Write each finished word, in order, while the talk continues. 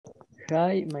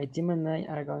Hi, my team and I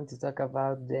are going to talk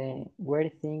about the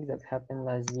weird things that happened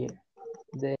last year.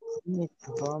 The team is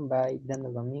performed by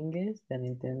Dana Dominguez,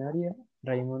 Daniel Tenorio,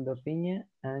 Raimundo Piña,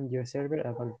 and your server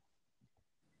Adolfo.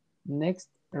 Next,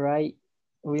 Rai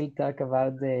will talk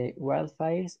about the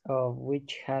wildfires, of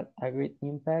which had a great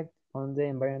impact on the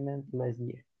environment last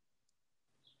year.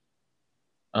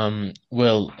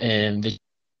 The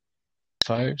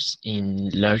fires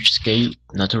in large-scale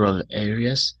natural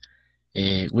areas,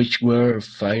 which were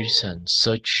fires in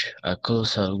such a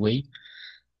colossal way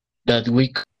that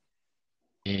we could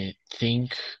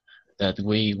think that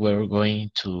we were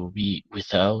going to be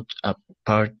without a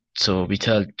part so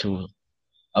vital to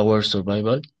our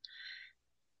survival,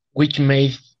 which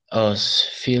made us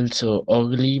feel so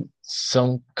ugly.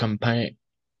 Some campaigns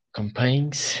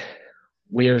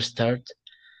were start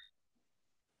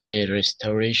a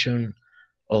restoration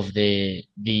of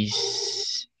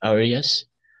these areas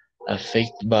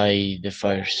affected by the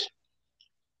fires.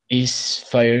 These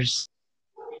fires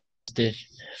lasted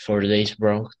for days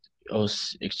brought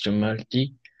us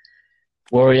extremely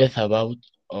worried about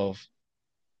of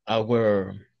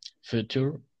our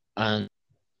future and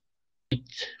it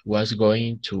was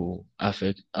going to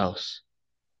affect us.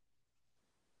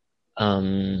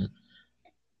 Um,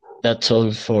 that's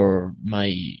all for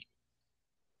my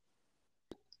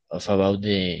of about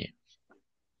the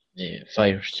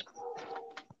fires.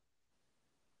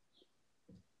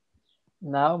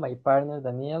 Now, my partner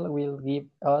Daniel will give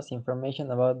us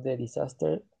information about the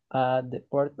disaster at the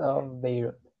port of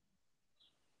Beirut.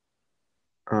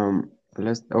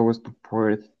 Last August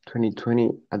 4th,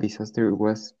 2020, a disaster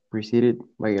was preceded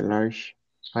by a large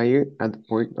fire at the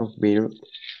port of Beirut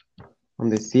on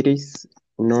the city's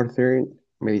northern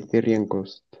Mediterranean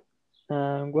coast.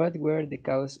 What were the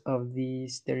cause of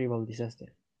this terrible disaster?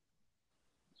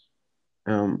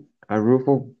 A roof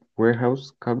of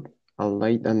warehouse caught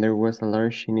alight and there was a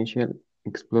large initial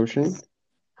explosion,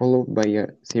 followed by a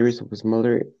series of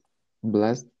smaller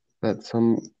blasts that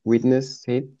some witnesses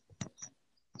said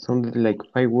sounded like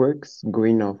fireworks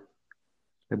going off.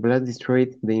 The blast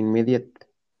destroyed the immediate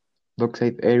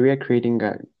dockside area, creating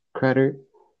a crater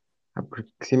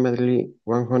approximately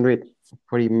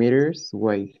 140 meters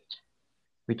wide,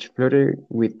 which flooded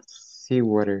with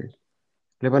seawater.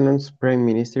 Lebanon's Prime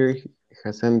Minister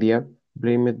Hassan Diab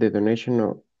blamed the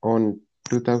donation on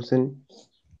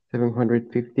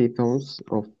 2,750 tons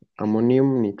of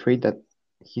ammonium nitrate that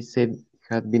he said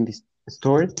had been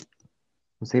stored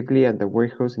safely at the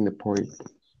warehouse in the port.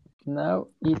 Now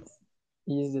it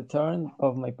is the turn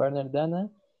of my partner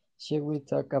Dana. She will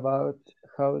talk about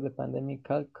how the pandemic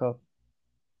had coped.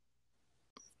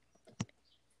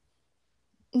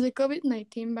 The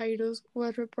COVID-19 virus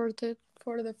was reported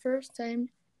for the first time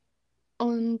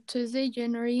on Tuesday,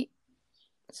 January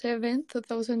 7,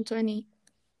 2020,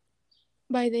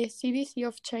 by the CDC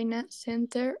of China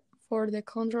Center for the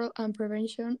Control and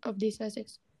Prevention of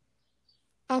Diseases.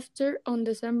 After, on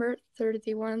December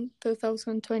 31,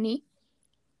 2020,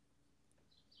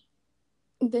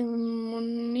 the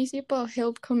Municipal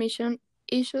Health Commission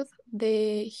issued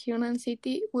the Hunan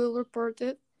City will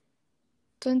reported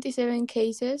 27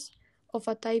 cases of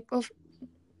a type of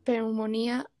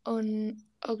pneumonia on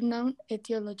unknown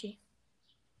etiology.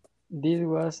 This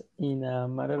was in a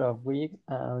matter of weeks,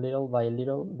 and little by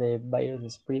little the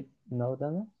virus spread. No,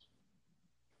 Dana?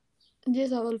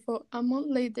 Yes, Adolfo. A month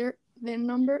later, the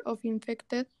number of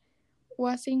infected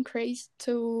was increased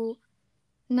to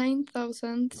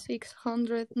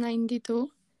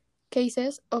 9,692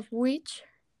 cases, of which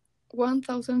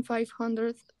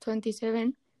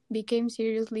 1,527 became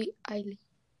seriously ill.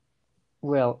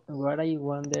 Well, what I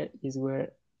wonder is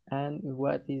where and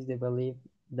what is the belief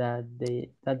that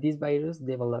this virus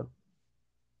developed.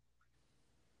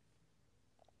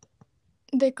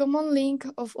 The common link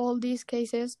of all these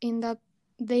cases is that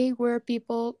they were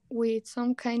people with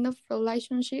some kind of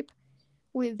relationship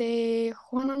with the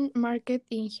Hunan market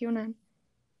in Hunan.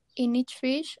 In each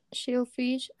fish,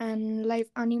 shellfish and live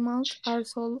animals are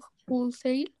sold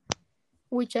wholesale,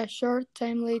 which a short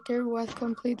time later was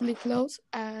completely closed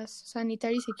as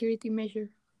sanitary security measure.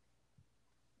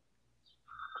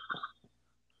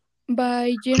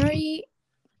 By January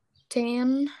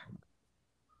 10,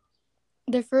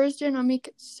 the first genomic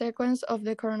sequence of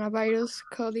the coronavirus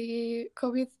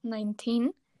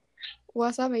COVID-19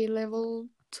 was available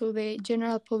to the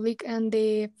general public, and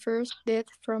the first death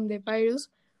from the virus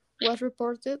was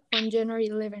reported on January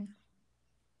 11.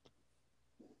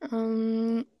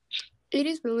 It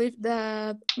is believed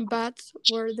that bats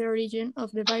were the origin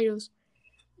of the virus,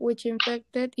 which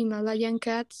infected Himalayan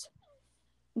cats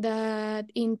that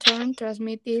in turn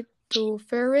transmitted to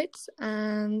ferrets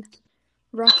and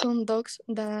raccoon dogs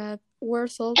that were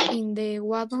sold in the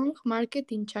Wadong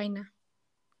market in China.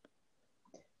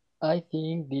 I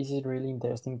think this is a really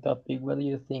interesting topic. What do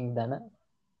you think, Dana?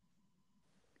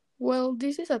 Well,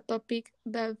 this is a topic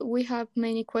that we have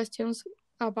many questions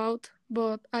about,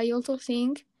 but I also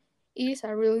think it is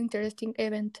a really interesting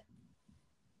event.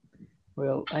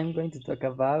 Well, I'm going to talk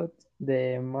about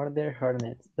the murder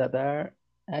hornets that are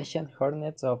Asian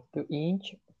hornets of 2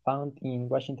 inch found in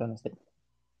Washington state.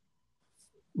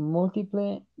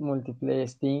 Multiple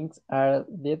stings are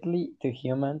deadly to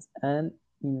humans, and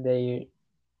in their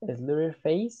slaughter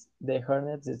phase, the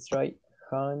hornets destroy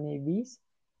honeybees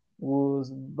whose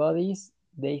bodies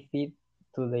they feed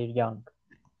to their young.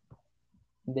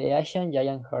 The Asian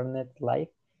giant hornet life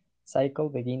cycle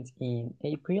begins in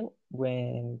April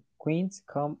when queens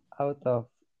come out of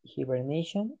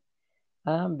hibernation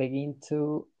and begin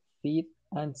to feed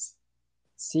and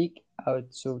seek out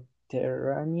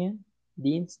subterranean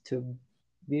dens to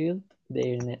build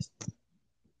their nest.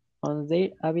 On their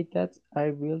habitats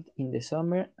are built in the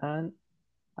summer and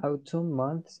autumn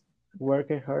months,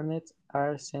 worker hornets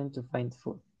are sent to find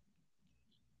food.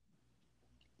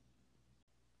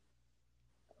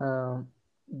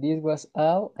 This was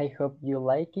all. I hope you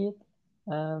like it,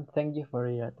 and thank you for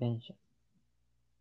your attention.